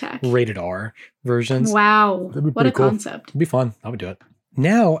actually attack. Rated R versions. Wow, what a cool concept! It'd be fun. I would do it.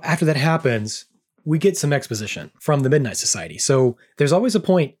 Now, after that happens, we get some exposition from the Midnight Society. So there's always a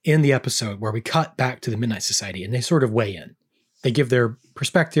point in the episode where we cut back to the Midnight Society, and they sort of weigh in. They give their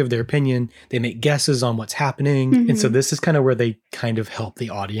perspective, their opinion. They make guesses on what's happening. Mm-hmm. And so this is kind of where they kind of help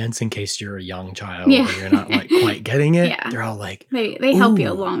the audience in case you're a young child or you're not like quite getting it. Yeah. They're all like, they help you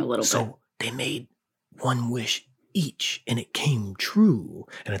along a little bit. So they made one wish each and it came true.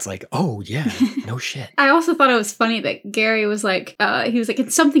 And it's like, oh yeah, no shit. I also thought it was funny that Gary was like, he was like,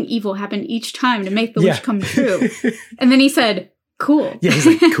 "It's something evil happened each time to make the wish come true." And then he said, "Cool." Yeah, he's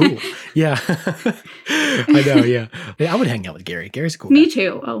like, "Cool." Yeah. I know, yeah. I would hang out with Gary. Gary's a cool Me guy.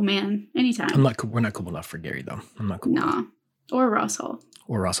 too. Oh man, anytime. I'm not cool. We're not cool enough for Gary though. I'm not cool. Nah. Or Ross Hall.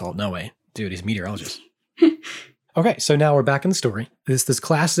 No way. Dude, he's a meteorologist. Okay, so now we're back in the story. This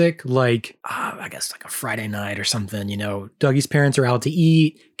classic, like, I guess like a Friday night or something, you know, Dougie's parents are out to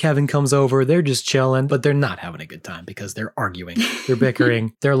eat. Kevin comes over. They're just chilling, but they're not having a good time because they're arguing. They're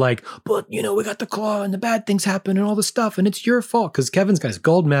bickering. They're like, "But, you know, we got the claw and the bad things happen and all this stuff, and it's your fault." Because Kevin's got his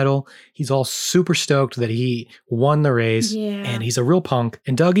gold medal. He's all super stoked that he won the race, and he's a real punk.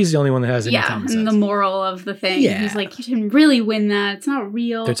 And Dougie's the only one that has any common sense. And the moral of the thing. Yeah. He's like, "You didn't really win that. It's not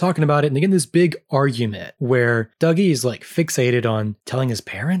real." They're talking about it, and they get in this big argument where Dougie is like fixated on telling his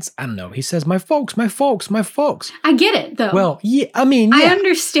parents. I don't know. He says, my folks. I get it, though. Well, yeah, I mean, yeah. I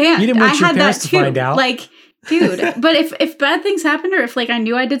understand. You didn't want I your had parents that to too. find out. Like, dude, but if bad things happened or if like I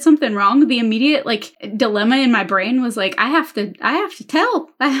knew I did something wrong, the immediate like dilemma in my brain was like, I have to tell.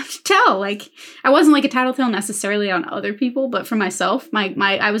 Like, I wasn't like a tattletale necessarily on other people, but for myself,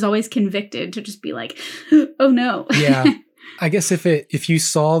 I was always convicted to just be like, oh no. Yeah. I guess if you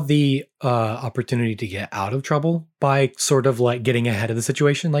saw the opportunity to get out of trouble by sort of like getting ahead of the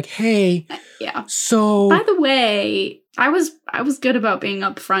situation, like, hey, so by the way, I was good about being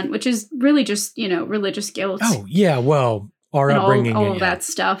upfront, which is really just, you know, religious guilt. Oh yeah, well, our upbringing, all of that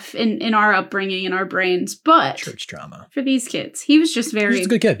stuff in our upbringing, in our brains, but church trauma for these kids. He was just very, he's a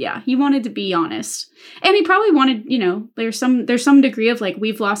good kid. Yeah, he wanted to be honest, and he probably wanted, you know, there's some degree of like,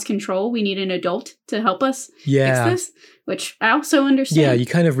 we've lost control. We need an adult to help us fix this. which I also understand. Yeah, you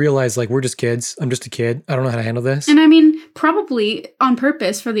kind of realize, like, we're just kids. I'm just a kid. I don't know how to handle this. And I mean, probably on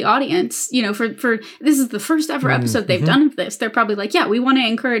purpose for the audience, you know, for this is the first ever episode they've done of this. They're probably like, yeah, we want to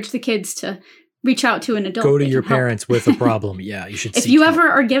encourage the kids to reach out to an adult. Go to your parents with a problem. Yeah, you should. If you ever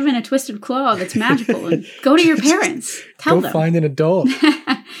are given a twisted claw that's magical, and go to your parents. Tell them. Go find an adult.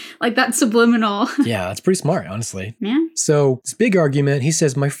 Like that subliminal. Yeah, that's pretty smart, honestly. Yeah. So this big argument, he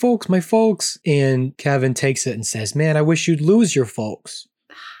says, my folks. And Kevin takes it and says, man, I wish you'd lose your folks.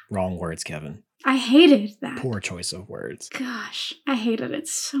 Wrong words, Kevin. I hated that. Poor choice of words. Gosh, I hated it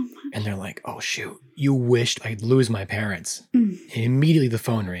so much. And they're like, oh, shoot, you wished I'd lose my parents. And immediately the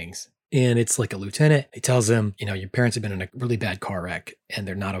phone rings. And it's like a lieutenant. He tells him, you know, your parents have been in a really bad car wreck and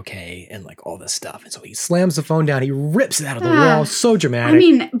they're not okay and like all this stuff. And so he slams the phone down. He rips it out of the wall. So dramatic. I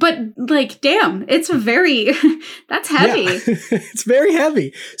mean, but like, damn, it's very, that's heavy. Yeah. It's very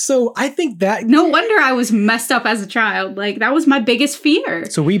heavy. So I think that. No wonder I was messed up as a child. Like that was my biggest fear.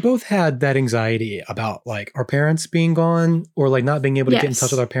 So we both had that anxiety about like our parents being gone or like not being able to get in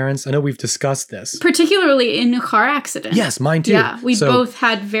touch with our parents. I know we've discussed this. Particularly in a car accident. Yes, mine too. Yeah, we both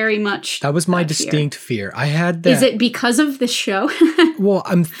had very much. That was my distinct fear. I had that. Is it because of the show? Well,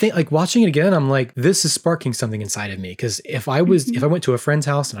 I'm like watching it again. I'm like, this is sparking something inside of me. Because if I went to a friend's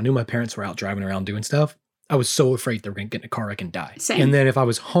house and I knew my parents were out driving around doing stuff, I was so afraid they were going to get in a car wreck and die. Same. And then if I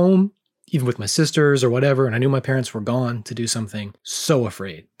was home, even with my sisters or whatever, and I knew my parents were gone to do something, so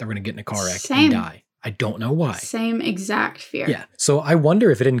afraid they were going to get in a car wreck and die. I don't know why. Same exact fear. Yeah. So I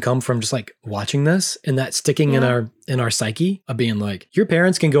wonder if it didn't come from just like watching this and that sticking in our psyche of being like, your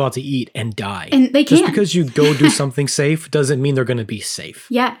parents can go out to eat and die. And they can. Just because you go do something safe doesn't mean they're going to be safe.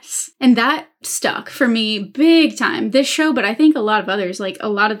 Yes. And that stuck for me big time. This show, but I think a lot of others, like a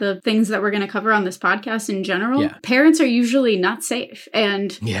lot of the things that we're going to cover on this podcast in general, parents are usually not safe.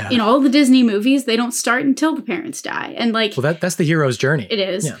 And in all the Disney movies, they don't start until the parents die. And like, well, that's the hero's journey. It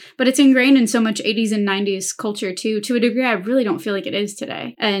is. Yeah. But it's ingrained in so much 80s and 90s culture too, to a degree I really don't feel like it is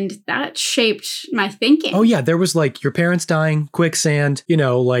today. And that shaped my thinking. Oh yeah. There was like your parents dying, quicksand, you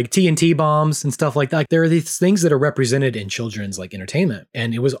know, like TNT bombs and stuff like that. There are these things that are represented in children's like entertainment.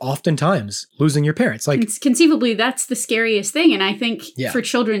 And it was oftentimes losing your parents. Like conceivably, that's the scariest thing. And I think for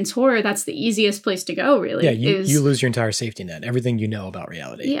children's horror, that's the easiest place to go, really. Yeah, you lose your entire safety net, everything you know about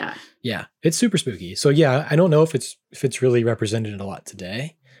reality. Yeah. Yeah. It's super spooky. So yeah, I don't know if it's really represented a lot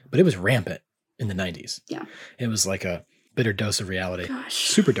today, but it was rampant in the 90s. Yeah. It was like a bitter dose of reality. Gosh.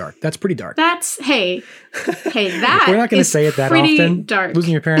 Super dark. That's pretty dark. That's, hey, that we're not going to say it that often. Dark.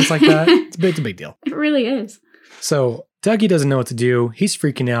 Losing your parents like that, it's a big deal. It really is. So Dougie doesn't know what to do. He's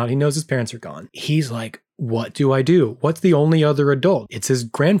freaking out. He knows his parents are gone. He's like, what do I do? What's the only other adult? It's his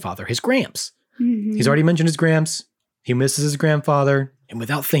grandfather, his Gramps. Mm-hmm. He's already mentioned his Gramps. He misses his grandfather. And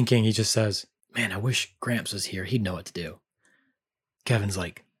without thinking, he just says, man, I wish Gramps was here. He'd know what to do. Kevin's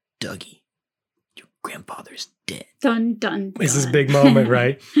like, Dougie, your grandfather's dead. Dun, dun, dun. It's this big moment,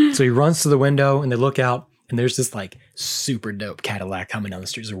 right? So he runs to the window and they look out. And there's this like super dope Cadillac coming down the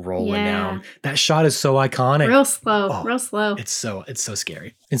street, just rolling down. That shot is so iconic. Real slow. It's so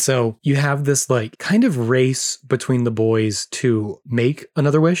scary. And so you have this like kind of race between the boys to make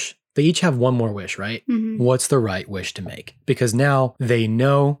another wish. They each have one more wish, right? Mm-hmm. What's the right wish to make? Because now they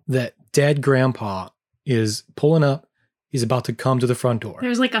know that dead grandpa is pulling up. He's about to come to the front door.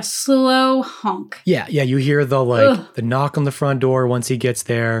 There's like a slow honk. Yeah. You hear the knock on the front door once he gets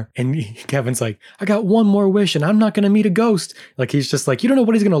there. And Kevin's like, I got one more wish and I'm not going to meet a ghost. Like, he's just like, you don't know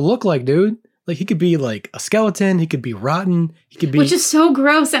what he's going to look like, dude. Like, he could be like a skeleton. He could be rotten. He could be. Which is so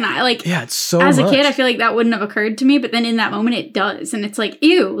gross. And I like. Yeah, it's so As a kid, I feel like that wouldn't have occurred to me. But then in that moment, it does. And it's like,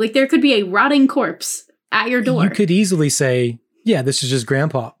 ew. Like, there could be a rotting corpse at your door. You could easily say, yeah, this is just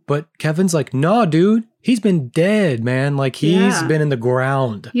grandpa. But Kevin's like, nah, dude. He's been dead, man. Like, he's been in the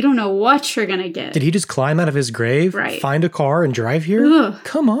ground. You don't know what you're going to get. Did he just climb out of his grave, find a car, and drive here? Ugh.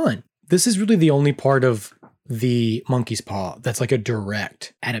 Come on. This is really the only part of the Monkey's Paw that's like a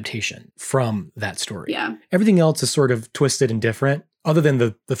direct adaptation from that story. Yeah. Everything else is sort of twisted and different, other than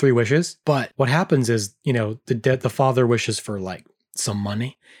the three wishes. But what happens is, you know, the father wishes for like some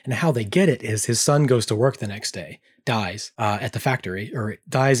money. And how they get it is his son goes to work the next day, dies at the factory, or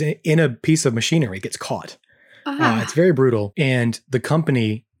dies in a piece of machinery, gets caught. It's very brutal. And the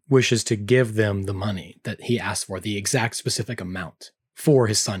company wishes to give them the money that he asked for, the exact specific amount for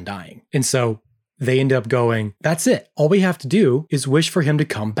his son dying. And so they end up going, that's it. All we have to do is wish for him to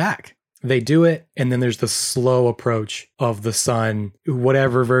come back. They do it, and then there's the slow approach of the son,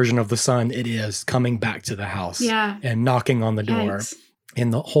 whatever version of the son it is, coming back to the house and knocking on the door. Yikes.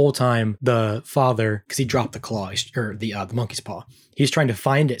 And the whole time, the father, because he dropped the claw, or the monkey's paw, he's trying to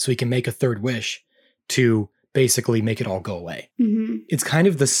find it so he can make a third wish to basically make it all go away. Mm-hmm. It's kind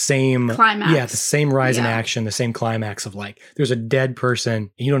of the same climax. Yeah, the same rise in action, the same climax of like, there's a dead person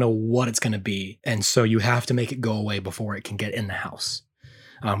and you don't know what it's going to be. And so you have to make it go away before it can get in the house.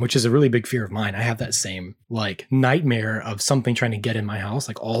 Which is a really big fear of mine. I have that same like nightmare of something trying to get in my house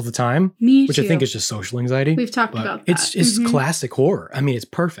like all the time. Me which too. I think is just social anxiety. We've talked about that. It's classic horror. I mean, it's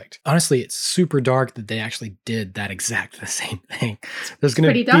perfect. Honestly, it's super dark that they actually did that the same thing. There's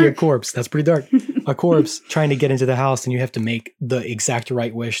going to be a corpse. That's pretty dark. A corpse trying to get into the house, and you have to make the exact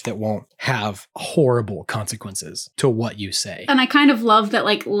right wish that won't have horrible consequences to what you say. And I kind of love that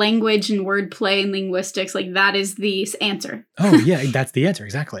like language and wordplay and linguistics, like that is the answer. Oh yeah, that's the answer.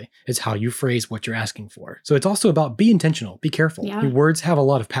 Exactly. It's how you phrase what you're asking for. So it's also about be intentional, be careful. Yeah. Your words have a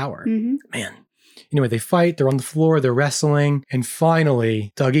lot of power. Mm-hmm. Man. Anyway, they fight, they're on the floor, they're wrestling, and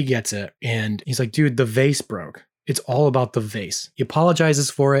finally Dougie gets it. And he's like, dude, the vase broke. It's all about the vase. He apologizes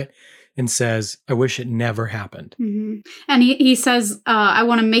for it and says, I wish it never happened. Mm-hmm. And he says, I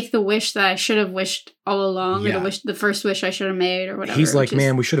want to make the wish that I should have wished all along, or the first wish I should have made, or whatever. He's like,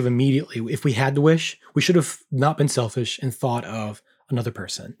 man, we should have immediately, if we had the wish, we should have not been selfish and thought of another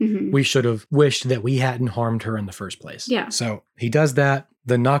person. Mm-hmm. We should have wished that we hadn't harmed her in the first place. Yeah. So he does that.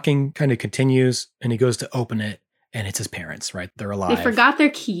 The knocking kind of continues and he goes to open it and it's his parents, right? They're alive. They forgot their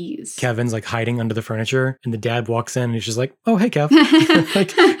keys. Kevin's like hiding under the furniture and the dad walks in and he's just like, oh, hey, Kev.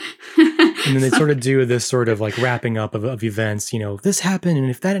 And then they sort of do this sort of like wrapping up of events, you know, this happened. And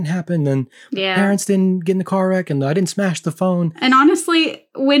if that didn't happen, then parents didn't get in the car wreck and I didn't smash the phone. And honestly,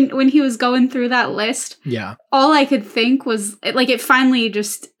 when he was going through that list, all I could think was like, it finally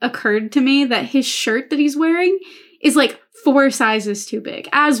just occurred to me that his shirt that he's wearing is like 4 sizes too big,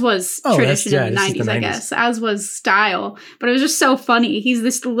 as was tradition in the 90s, I guess, as was style. But it was just so funny. He's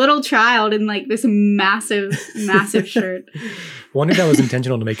this little child in like this massive, massive shirt. Wonder if that was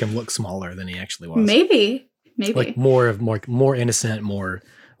intentional to make him look smaller than he actually was. Maybe. Like more innocent, more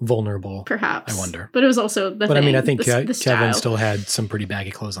vulnerable. Perhaps. I wonder. But it was also the But thing, I mean, I think the Kevin still had some pretty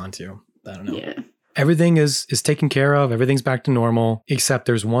baggy clothes on too. I don't know. Yeah. Everything is taken care of. Everything's back to normal, except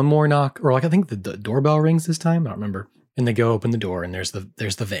there's one more knock, or like I think the doorbell rings this time. I don't remember. And they go open the door and there's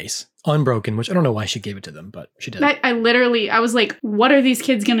the vase. Unbroken, which I don't know why she gave it to them, but she did. I was like, what are these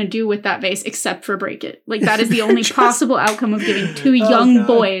kids going to do with that vase except for break it? Like, that is the only possible outcome of giving 2 young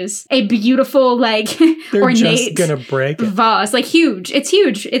boys a beautiful, like, they're ornate just gonna break it. vase. Like, huge. It's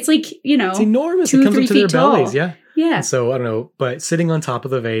huge. It's like, you know. It's enormous. 2, it comes 3 up to their feet tall. bellies, yeah. Yeah. And so, I don't know, but sitting on top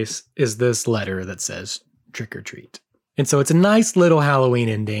of the vase is this letter that says, trick or treat. And so it's a nice little Halloween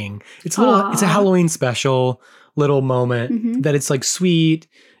ending. It's a Halloween special little moment that it's like sweet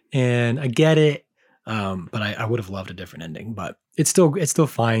and I get it. But I would have loved a different ending, but it's still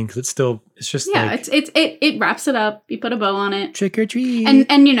fine because it's just like, it wraps it up. You put a bow on it. Trick or treat.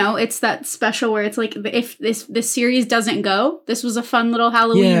 And you know, it's that special where it's like, if this series doesn't go, this was a fun little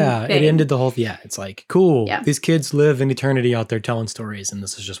Halloween thing. It ended the whole, it's like, cool. Yeah. These kids live in eternity out there telling stories and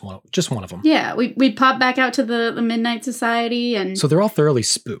this is just one of them. Yeah. We pop back out to the Midnight Society and. So they're all thoroughly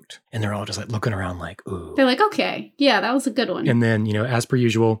spooked and they're all just like looking around like, ooh. They're like, okay, yeah, that was a good one. And then, you know, as per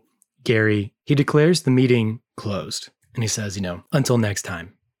usual, Gary, he declares the meeting closed. And he says, you know, until next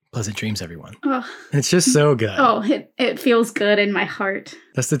time, pleasant dreams, everyone. Oh. And it's just so good. Oh, it feels good in my heart.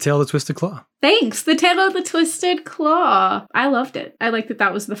 That's the Tale of the Twisted Claw. Thanks. The Tale of the Twisted Claw. I loved it. I liked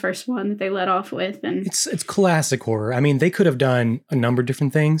that was the first one that they let off with. And it's classic horror. I mean, they could have done a number of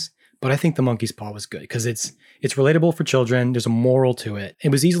different things, but I think The Monkey's Paw was good because it's relatable for children. There's a moral to it. It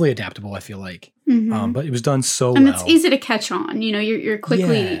was easily adaptable, I feel like. But it was done so well. And it's easy to catch on. You know, you're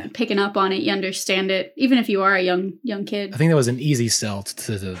quickly picking up on it. You understand it, even if you are a young kid. I think that was an easy sell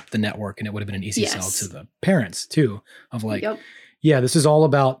to the network, and it would have been an easy sell to the parents, too, of like, this is all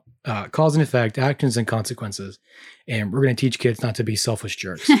about cause and effect, actions and consequences, and we're going to teach kids not to be selfish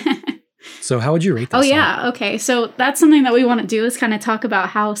jerks. So how would you rate this? Oh, yeah. Okay. So that's something that we want to do is kind of talk about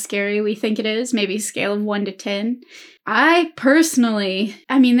how scary we think it is, maybe scale of 1 to 10. I personally,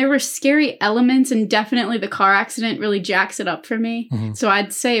 there were scary elements and definitely the car accident really jacks it up for me. So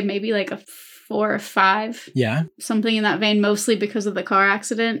I'd say maybe like a 4 or 5. Yeah. Something in that vein, mostly because of the car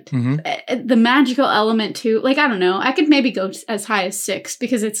accident. The magical element too, like, I don't know, I could maybe go as high as 6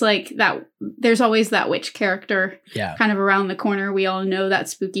 because it's like that, there's always that witch character kind of around the corner. We all know that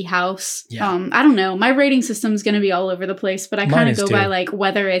spooky house. I don't know. My rating system's going to be all over the place, but I kind of go by like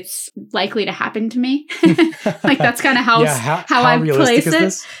whether it's likely to happen to me. Like that's kind of how I place it.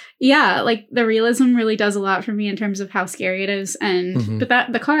 This? Yeah, like the realism really does a lot for me in terms of how scary it is. And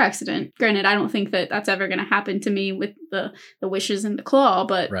but the car accident, granted, I don't think that that's ever going to happen to me with the wishes and the claw,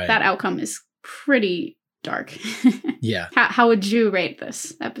 but that outcome is pretty dark. Yeah. How would you rate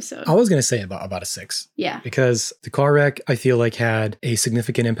this episode? I was going to say about a 6. Yeah. Because the car wreck, I feel like, had a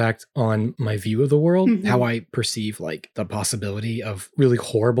significant impact on my view of the world, how I perceive like the possibility of really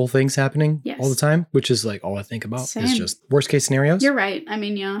horrible things happening all the time, which is like all I think about is just worst case scenarios. You're right. I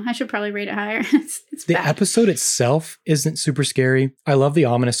mean, yeah, I should probably rate it higher. It's the bad. episode itself isn't super scary. I love the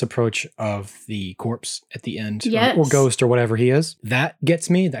ominous approach of the corpse at the end, or ghost or whatever he is. That gets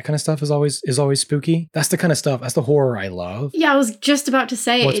me. That kind of stuff is always spooky. That's the kind of stuff. That's the horror I love. Yeah, I was just about to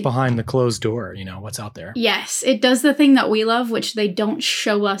say what's behind the closed door. You know what's out there. Yes, it does the thing that we love, which they don't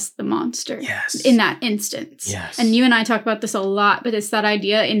show us the monster. Yes, in that instance. Yes, and you and I talk about this a lot, but it's that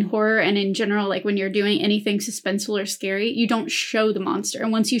idea in horror and in general, like when you're doing anything suspenseful or scary, you don't show the monster,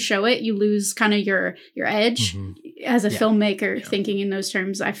 and once you show it, you lose kind of your edge. As a filmmaker, thinking in those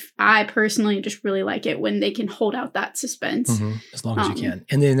terms, I personally just really like it when they can hold out that suspense as long as you can,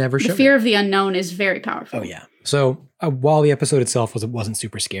 and they never show the fear of the unknown is very powerful. Oh yeah. So while the episode itself wasn't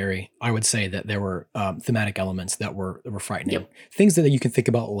super scary, I would say that there were thematic elements that were frightening. Things that you can think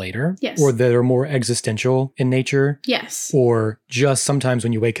about later, or that are more existential in nature. Yes. Or just sometimes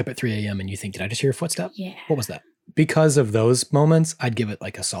when you wake up at 3 a.m. and you think, did I just hear a footstep? Yeah. What was that? Because of those moments, I'd give it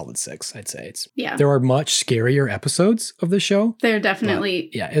like a solid 6. I'd say there are much scarier episodes of the show. They're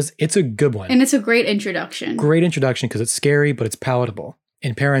definitely it's a good one, and it's a great introduction. Great introduction because it's scary, but it's palatable,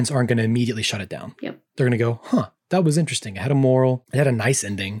 and parents aren't going to immediately shut it down. Yep, they're going to go, "Huh, that was interesting. It had a moral. It had a nice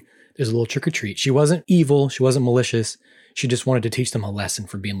ending. There's a little trick or treat. She wasn't evil. She wasn't malicious. She just wanted to teach them a lesson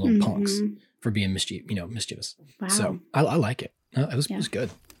for being little punks, for being mischievous. Wow. So I like it. It was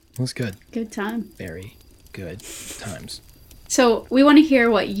good. It was good. Good time. Very good times. So we want to hear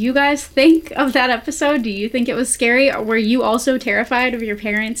what you guys think of that episode. Do you think it was scary? Or were you also terrified of your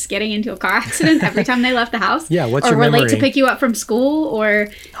parents getting into a car accident every time they left the house? Yeah, what's your memory? Or were late to pick you up from school? Or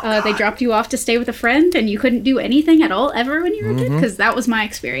they dropped you off to stay with a friend and you couldn't do anything at all ever when you were a kid? Because that was my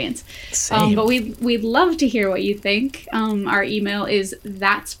experience. Same. But we'd love to hear what you think. Our email is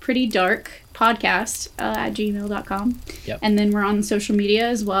that'sprettydarkpodcast@gmail.com. Yep. And then we're on social media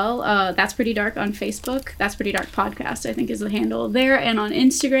as well. That's Pretty Dark on Facebook. That's Pretty Dark Podcast, I think, is the handle there, and on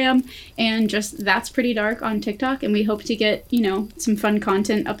Instagram, and just That's Pretty Dark on TikTok. And we hope to get, some fun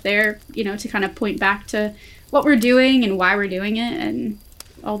content up there, to kind of point back to what we're doing and why we're doing it and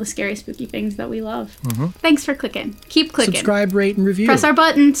all the scary, spooky things that we love. Thanks for clicking. Keep clicking. Subscribe, rate, and review. Press our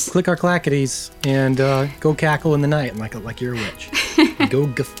buttons. Click our clackities and go cackle in the night like you're a witch. Go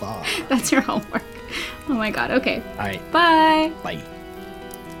guffaw. That's your homework. Oh my God. Okay. All right. Bye. Bye.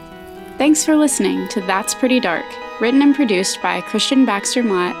 Thanks for listening to That's Pretty Dark, written and produced by Christian Baxter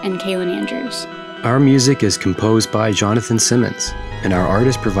Mott and Kaylin Andrews. Our music is composed by Jonathan Simmons, and our art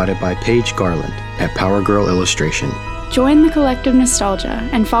is provided by Paige Garland at Power Girl Illustration. Join the collective nostalgia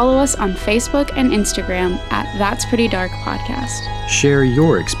and follow us on Facebook and Instagram at That's Pretty Dark Podcast. Share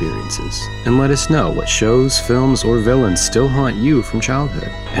your experiences and let us know what shows, films, or villains still haunt you from childhood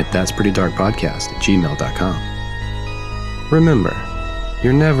at that'sprettydarkpodcast@gmail.com. Remember,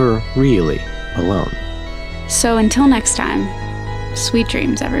 you're never really alone. So until next time, sweet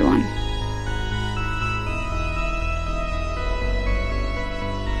dreams, everyone.